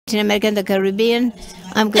Latin America and the Caribbean.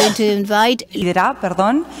 I'm going to invite.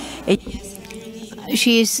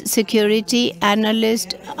 She is security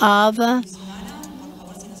analyst of LAC.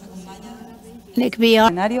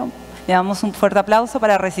 Le damos un fuerte aplauso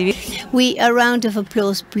para recibir. A round of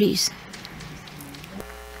applause, please.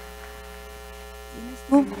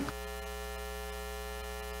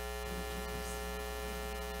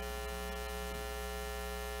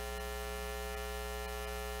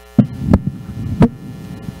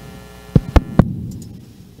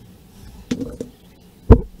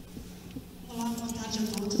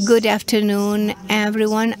 Good afternoon,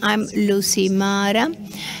 everyone. I'm Lucy Mara.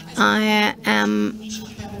 I am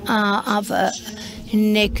of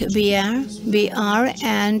LAC BR,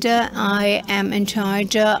 and I am in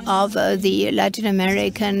charge of the Latin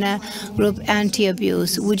American group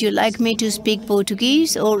anti-abuse. Would you like me to speak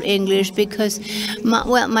Portuguese or English? Because,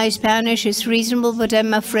 my Spanish is reasonable, but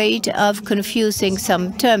I'm afraid of confusing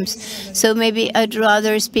some terms. So maybe I'd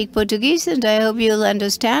rather speak Portuguese, and I hope you'll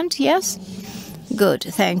understand, yes? Good,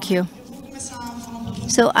 thank you.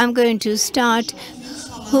 So I'm going to start.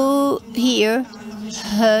 Who here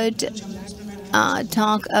heard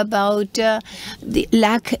talk about the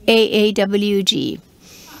LAC AAWG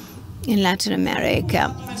in Latin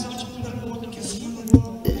America?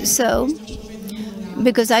 So,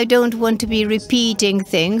 because I don't want to be repeating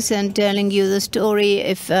things and telling you the story,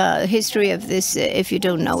 history of this, if you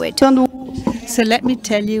don't know it. So let me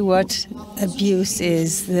tell you what abuse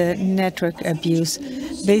is, the network abuse.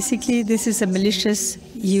 Basically, this is a malicious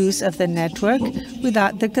use of the network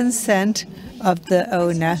without the consent of the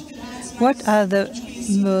owner. What are the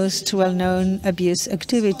most well-known abuse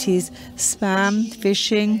activities? Spam,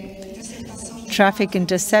 phishing, traffic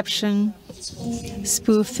interception,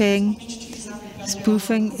 spoofing.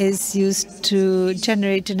 Spoofing is used to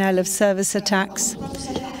generate denial-of-service attacks.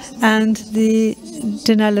 And the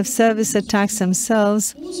denial-of-service attacks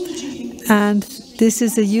themselves, and this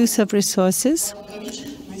is the use of resources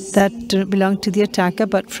that belong to the attacker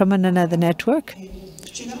but from another network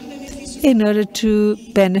in order to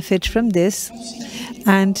benefit from this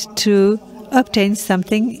and to obtain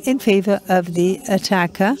something in favor of the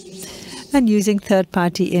attacker and using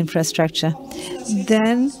third-party infrastructure.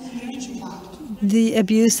 Then the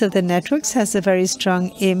abuse of the networks has a very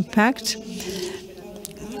strong impact.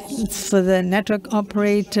 For the network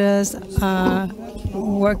operators, our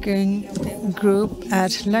working group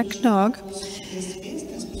at LACNOG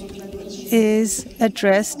is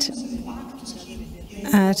addressed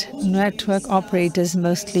at network operators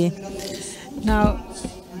mostly. Now,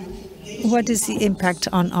 what is the impact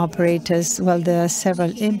on operators? Well, there are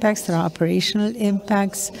several impacts. There are operational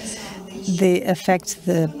impacts. They affect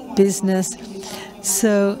the business.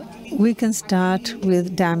 So we can start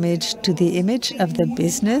with damage to the image of the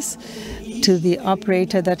business, to the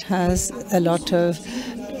operator that has a lot of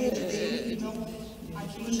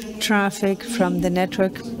traffic from the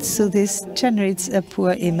network. So this generates a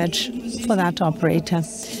poor image for that operator.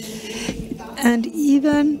 And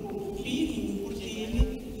even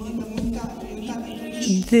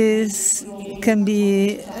this can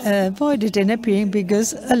be avoided in appearing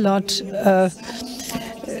because a lot of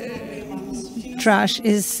trash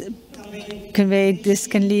is conveyed. This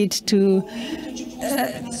can lead to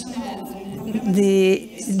the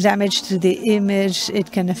damage to the image.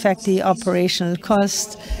 It can affect the operational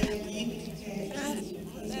cost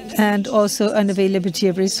and also unavailability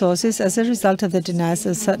of resources as a result of the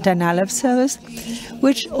denial of service,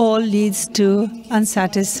 which all leads to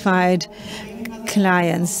unsatisfied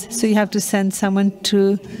clients. So you have to send someone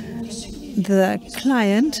to the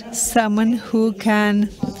client, someone who can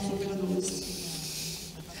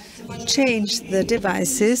change the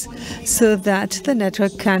devices so that the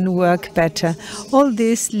network can work better. All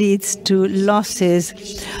this leads to losses.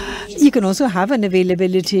 You can also have an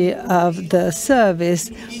availability of the service.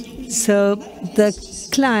 So the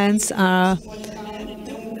clients are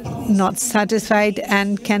not satisfied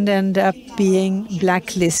and can end up being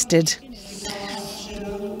blacklisted.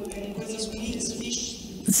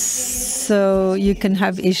 So you can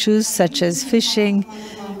have issues such as phishing.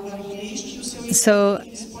 So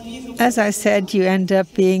as I said, you end up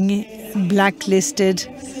being blacklisted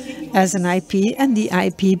as an IP, and the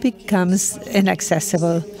IP becomes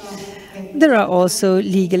inaccessible. There are also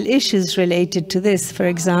legal issues related to this. For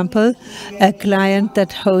example, a client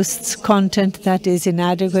that hosts content that is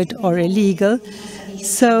inadequate or illegal.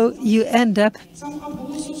 So you end up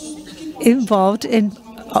involved in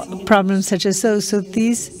problems such as those. So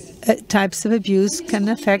these types of abuse can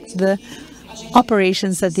affect the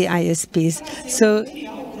operations of the ISPs. So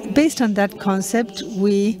based on that concept,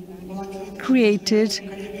 we created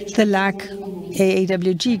the LAC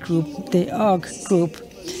AAWG group, the AAWG group,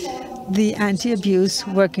 the Anti-Abuse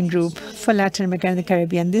Working Group for Latin America and the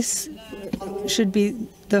Caribbean. This should be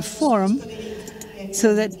the forum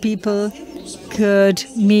so that people could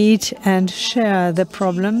meet and share the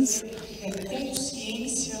problems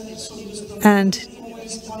and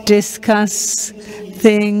discuss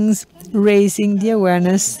things, raising the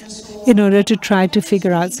awareness in order to try to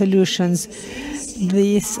figure out solutions.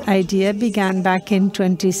 This idea began back in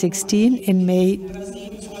 2016, in May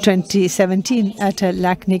 2017, at a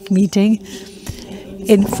LAC meeting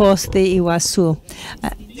in Foz de Iguazu.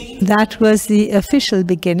 That was the official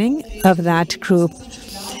beginning of that group.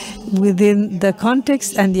 Within the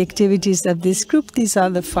context and the activities of this group, these are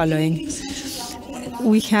the following.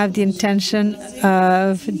 We have the intention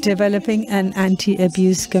of developing an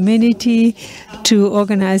anti-abuse community to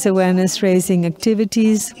organize awareness-raising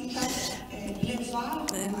activities,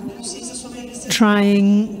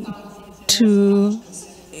 trying to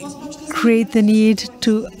create the need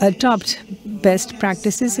to adopt best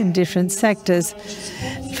practices in different sectors.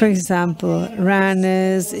 For example,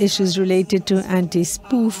 RANers, issues related to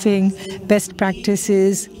anti-spoofing, best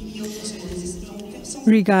practices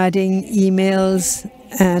regarding emails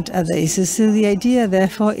and other issues. So the idea,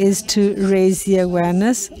 therefore, is to raise the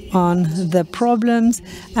awareness on the problems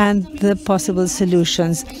and the possible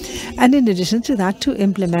solutions. And in addition to that, to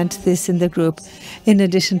implement this in the group. In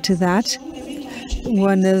addition to that,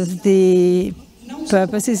 one of the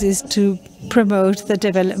purposes is to promote the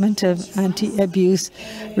development of anti-abuse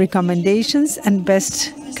recommendations and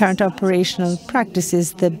best current operational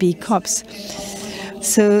practices, the BCOPs.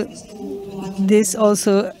 So this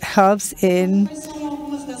also helps in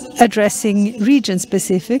addressing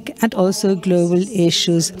region-specific and also global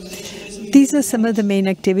issues. These are some of the main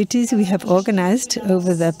activities we have organized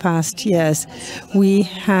over the past years. We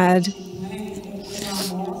had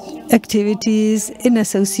activities in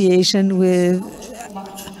association with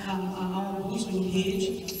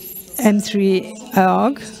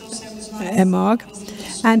MOG,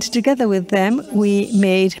 and together with them we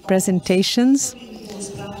made presentations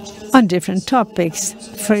on different topics.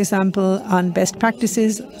 For example, on best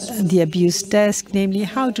practices, the abuse desk, namely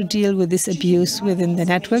how to deal with this abuse within the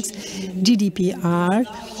networks, GDPR.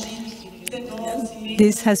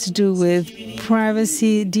 This has to do with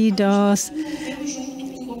privacy, DDoS,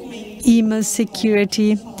 email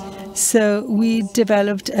security. So we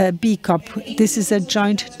developed a BCOP. This is a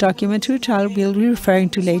joint document which I will be referring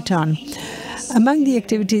to later on. Among the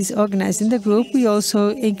activities organized in the group, we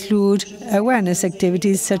also include awareness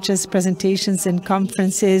activities such as presentations and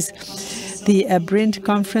conferences, the ABRINT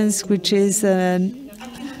conference, which is an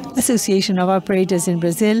association of operators in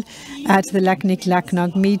Brazil, at the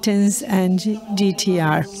LACNIC meetings, and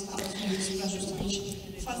GTR.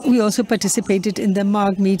 We also participated in the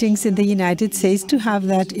MOG meetings in the United States to have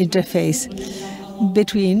that interface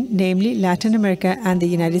between, namely, Latin America and the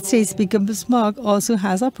United States, because MOG also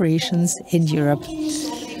has operations in Europe.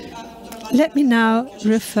 Let me now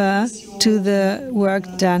refer to the work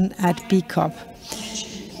done at BCOP.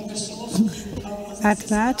 At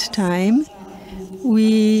that time,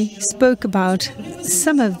 we spoke about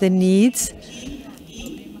some of the needs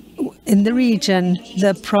in the region,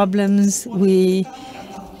 the problems we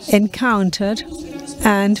encountered,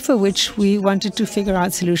 and for which we wanted to figure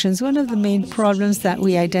out solutions. One of the main problems that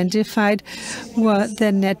we identified were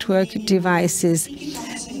the network devices,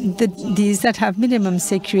 these that have minimum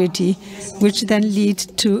security, which then lead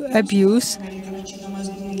to abuse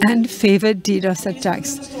and favor DDoS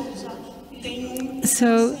attacks.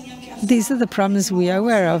 So these are the problems we are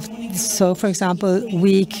aware of. So, for example,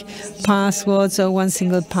 weak passwords or one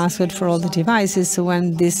single password for all the devices. So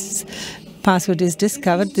when this password is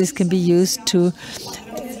discovered, this can be used to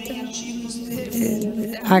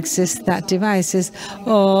access that devices,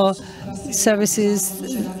 or services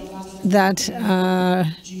that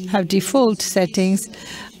have default settings,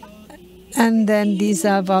 and then these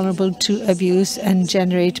are vulnerable to abuse and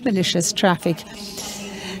generate malicious traffic.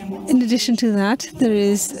 In addition to that, there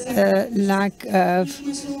is a lack of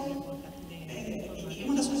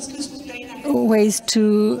ways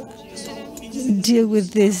to deal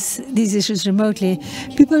with these issues remotely.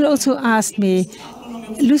 People also asked me,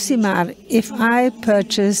 Lucimar, if I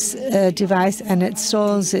purchase a device and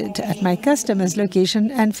installs it at my customer's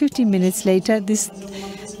location, and 15 minutes later this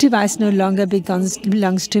device no longer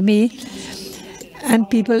belongs to me, and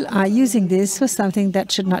people are using this for something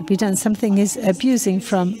that should not be done. Something is abusing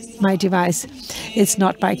from my device. It's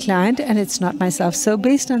not my client and it's not myself. So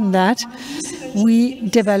based on that, we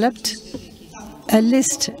developed a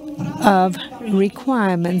list of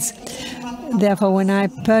requirements. Therefore, when I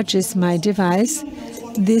purchase my device,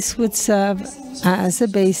 this would serve as a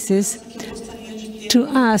basis to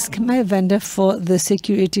ask my vendor for the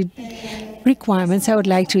security requirements I would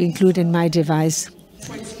like to include in my device.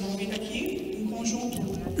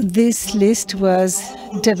 This list was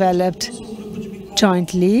developed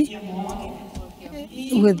jointly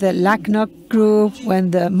with the LAC group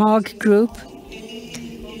and the MOG group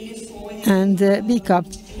and the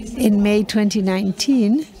BCOP. In May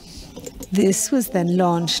 2019, this was then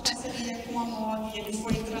launched.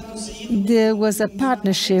 There was a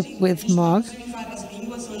partnership with MOG,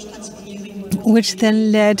 which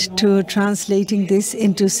then led to translating this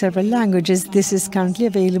into several languages. This is currently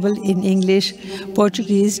available in English,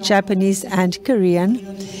 Portuguese, Japanese, and Korean.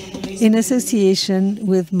 In association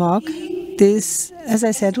with MOG, this, as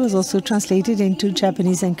I said, was also translated into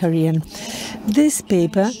Japanese and Korean. This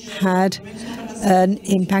paper had an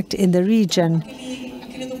impact in the region,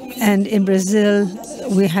 and in Brazil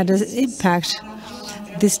we had an impact.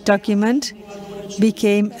 This document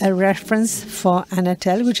became a reference for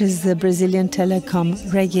Anatel, which is the Brazilian telecom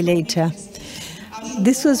regulator.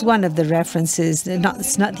 This was one of the references.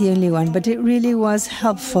 It's not the only one, but it really was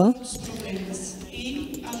helpful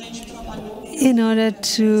in order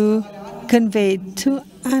to convey to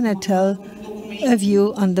Anatel a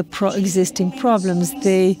view on the existing problems.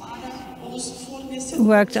 They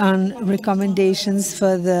worked on recommendations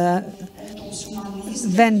for the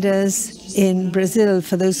vendors in Brazil,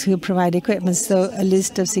 for those who provide equipment. So a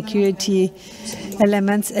list of security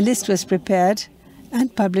elements, a list was prepared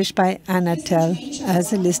and published by Anatel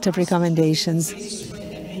as a list of recommendations.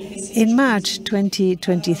 In March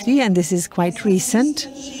 2023, and this is quite recent,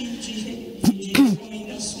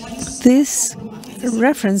 this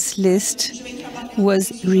reference list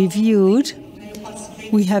was reviewed.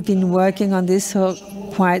 We have been working on this for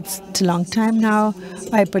quite a long time now.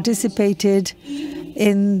 I participated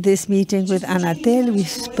in this meeting with Anatel. We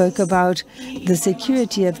spoke about the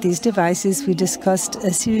security of these devices. We discussed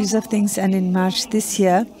a series of things, and in March this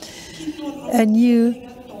year, a new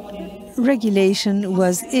regulation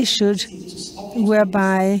was issued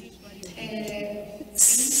whereby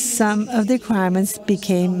some of the requirements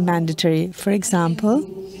became mandatory. For example,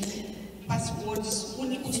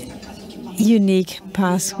 unique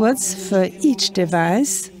passwords for each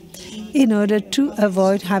device in order to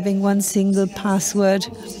avoid having one single password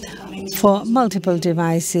for multiple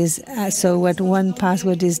devices. So when one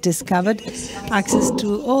password is discovered, access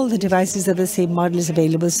to all the devices of the same model is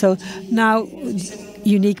available. So now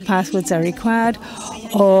unique passwords are required,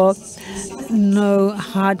 or no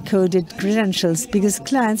hard-coded credentials, because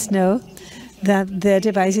clients know that their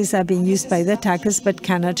devices are being used by the attackers but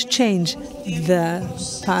cannot change the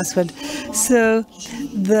password. So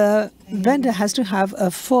the vendor has to have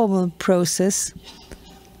a formal process.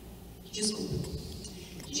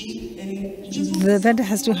 The vendor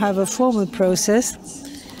has to have a formal process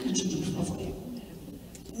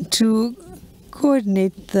to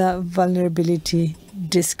coordinate the vulnerability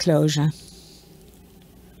disclosure.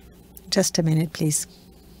 Just a minute, please.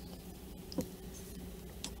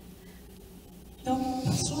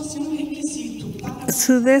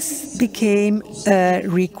 So this became a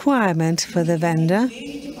requirement for the vendor,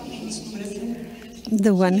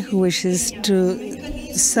 the one who wishes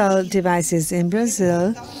to sell devices in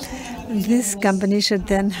Brazil. This company should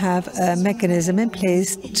then have a mechanism in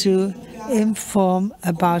place to inform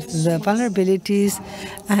about the vulnerabilities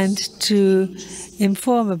and to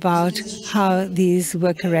inform about how these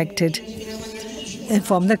were corrected,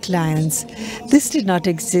 inform the clients. This did not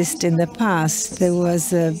exist in the past. There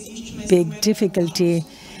was a big difficulty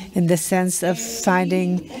in the sense of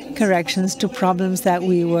finding corrections to problems that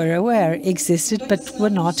we were aware existed but were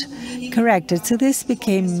not corrected. So this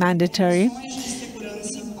became mandatory,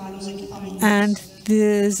 and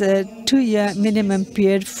there's a 2-year minimum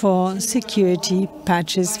period for security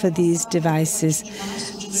patches for these devices.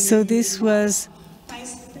 So this was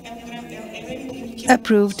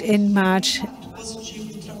approved in March.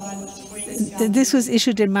 This was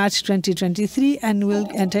issued in March 2023 and will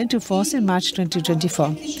enter into force in March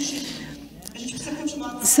 2024.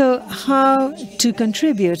 So how to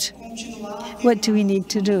contribute? What do we need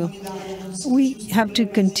to do? We have to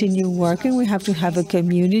continue working. We have to have a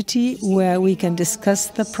community where we can discuss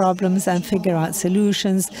the problems and figure out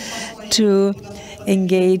solutions, to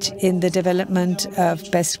engage in the development of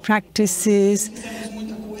best practices.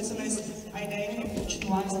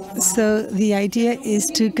 So the idea is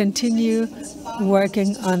to continue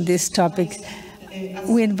working on this topic.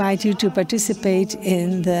 We invite you to participate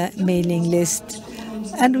in the mailing list,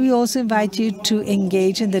 and we also invite you to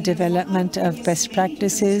engage in the development of best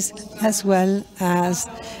practices, as well as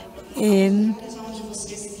in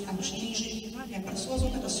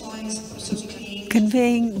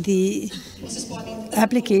conveying the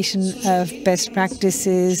application of best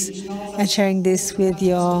practices and sharing this with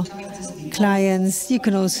your clients. You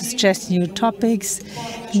can also suggest new topics,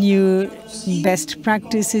 new best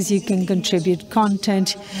practices. You can contribute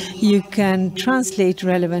content. You can translate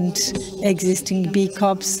relevant existing B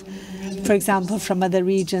Corps, for example, from other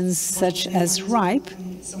regions such as RIPE.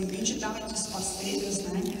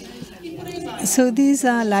 So these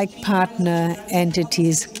are like partner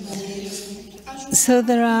entities. So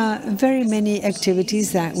there are very many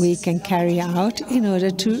activities that we can carry out in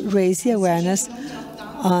order to raise the awareness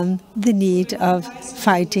on the need of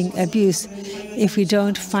fighting abuse. If we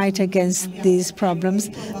don't fight against these problems,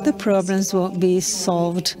 the problems won't be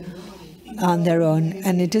solved on their own,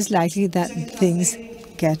 and it is likely that things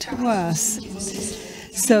get worse.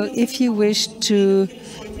 So if you wish to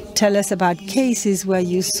tell us about cases where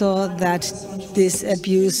you saw that this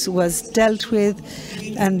abuse was dealt with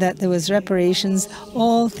and that there was reparations,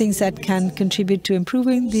 all things that can contribute to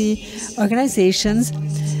improving the organizations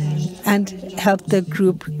and help the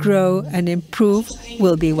group grow and improve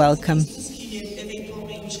will be welcome.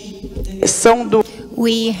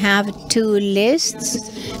 We have two lists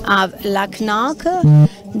of LAC.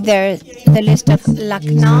 There's the list of LAC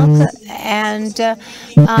and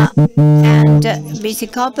BC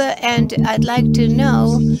Copper, and I'd like to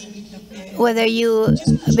know whether you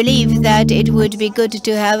believe that it would be good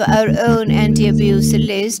to have our own anti-abuse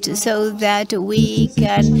list so that we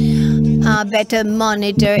can better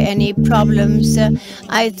monitor any problems.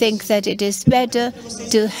 I think that it is better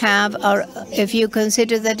to have our, if you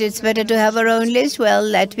consider that it's better to have our own list, well,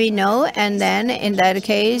 let me know, and then in that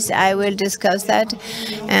case I will discuss that,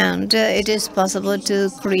 and it is possible to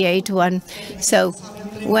create one. So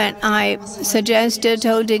when I suggested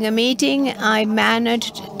holding a meeting, I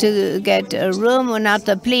managed to get a room, well, not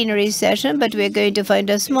a plenary session, but we're going to find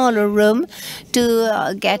a smaller room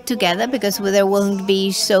to get together because there won't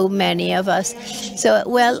be so many of us. So,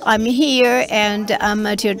 well, I'm here and I'm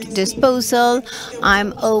at your disposal.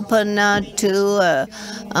 I'm open to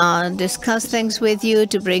discuss things with you,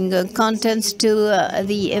 to bring contents to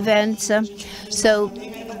the events. So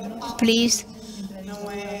please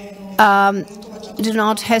do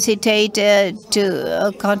not hesitate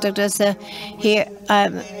to contact us here.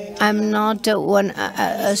 I'm not one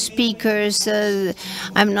speakers.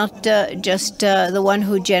 I'm not just the one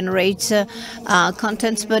who generates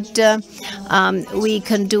contents, but we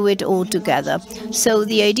can do it all together. So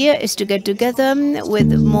the idea is to get together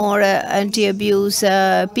with more anti-abuse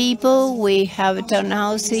people. We have a town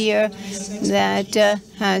house here that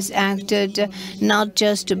has acted not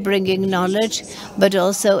just bringing knowledge, but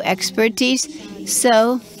also expertise.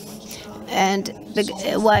 So, and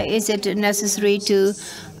why is it necessary to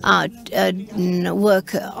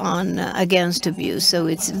work on against abuse? So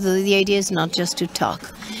it's the idea is not just to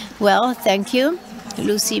talk. Well, thank you,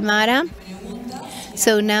 Lucy Mara.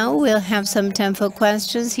 So now we'll have some time for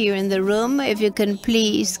questions here in the room. If you can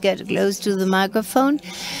please get close to the microphone.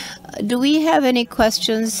 Do we have any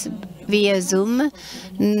questions via Zoom?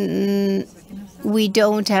 We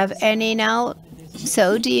don't have any now.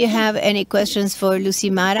 So do you have any questions for Lucy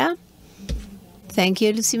Mara? Thank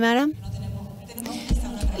you, Lucy Mara.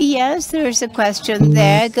 Yes, there's a question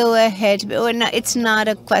there. Go ahead. Or no, it's not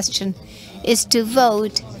a question. It's to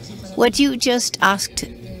vote. What you just asked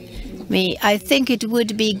me, I think it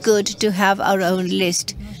would be good to have our own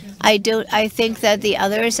list. I think that the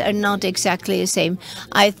others are not exactly the same.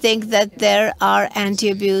 I think that there are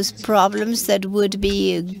anti-abuse problems that would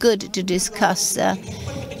be good to discuss.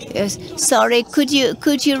 Yes. Sorry, could you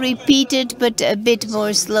repeat it, but a bit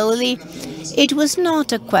more slowly? It was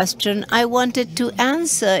not a question. I wanted to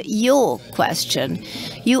answer your question.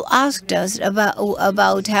 You asked us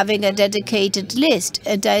about having a dedicated list,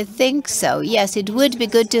 and I think so. Yes, it would be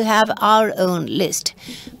good to have our own list.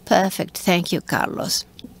 Perfect. Thank you, Carlos.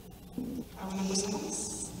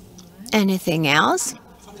 Anything else?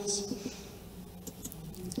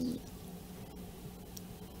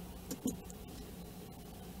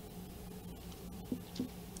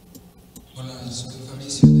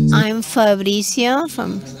 I'm Fabricio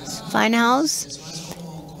from Fine House,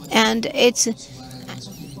 and it's,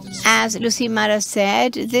 as Lucy Mara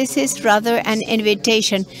said, this is rather an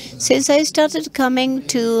invitation. Since I started coming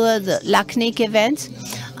to the LACNIC events,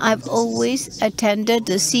 I've always attended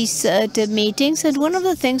the CSERT meetings, and one of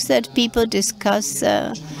the things that people discuss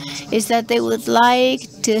is that they would like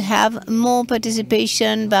to have more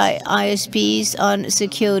participation by ISPs on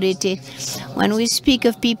security. When we speak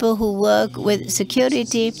of people who work with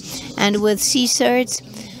security and with CSERTs,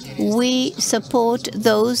 we support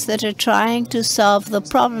those that are trying to solve the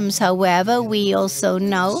problems. However, we also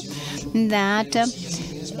know that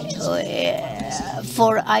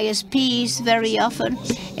for ISPs, very often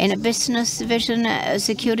in a business division,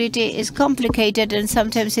 security is complicated, and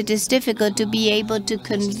sometimes it is difficult to be able to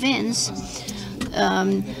convince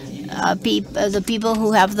the people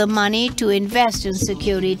who have the money to invest in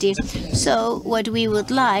security. So what we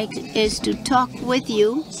would like is to talk with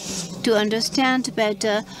you to understand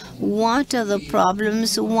better what are the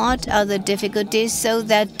problems, what are the difficulties, so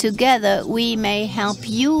that together we may help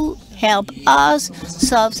you, help us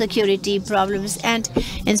solve security problems. And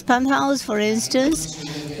in Spandhaus, for instance,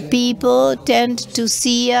 people tend to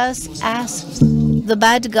see us as the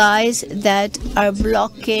bad guys that are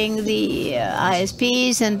blocking the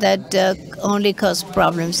ISPs and that only cause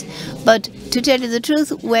problems. But to tell you the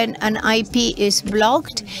truth, when an IP is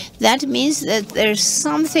blocked, that means that there's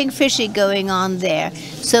something fishy going on there.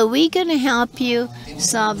 So we can help you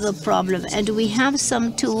solve the problem. And we have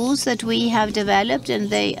some tools that we have developed, and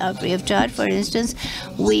they are free of charge. For instance,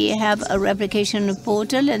 we have a replication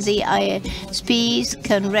portal, and the ISPs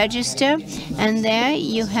can register. And there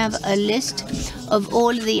you have a list of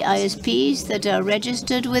all the ISPs that are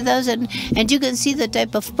registered with us, and you can see the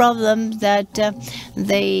type of problem that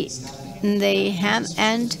they have,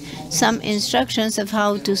 and some instructions of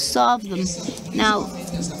how to solve them. Now,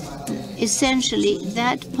 essentially,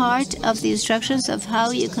 that part of the instructions of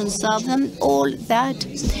how you can solve them, all that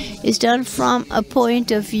is done from a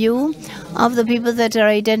point of view of the people that are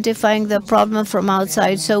identifying the problem from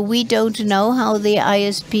outside. So we don't know how the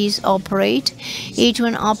ISPs operate. Each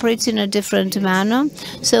one operates in a different manner.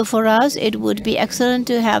 So for us, it would be excellent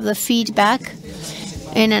to have the feedback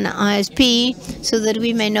in an ISP, so that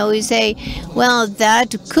we may know, we say, well,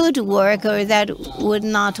 that could work or that would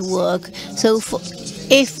not work. So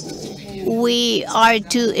if we are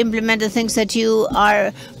to implement the things that you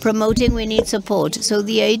are promoting, we need support. So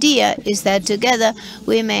the idea is that together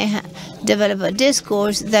we may develop a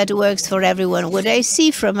discourse that works for everyone. What I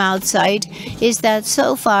see from outside is that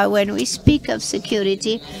so far when we speak of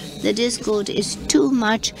security, the discourse is too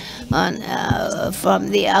much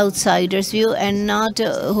from the outsider's view, and not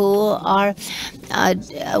who are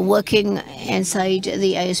working inside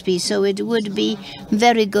the ISP. So it would be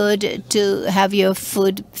very good to have your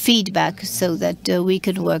feedback so that we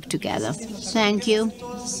can work together. Thank you.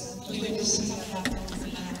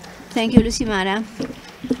 Thank you, Lucimara.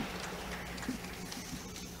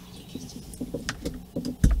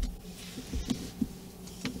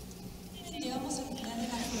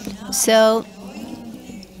 So,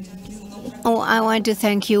 I want to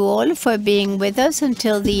thank you all for being with us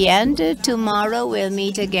until the end. Tomorrow we'll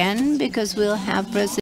meet again because we'll have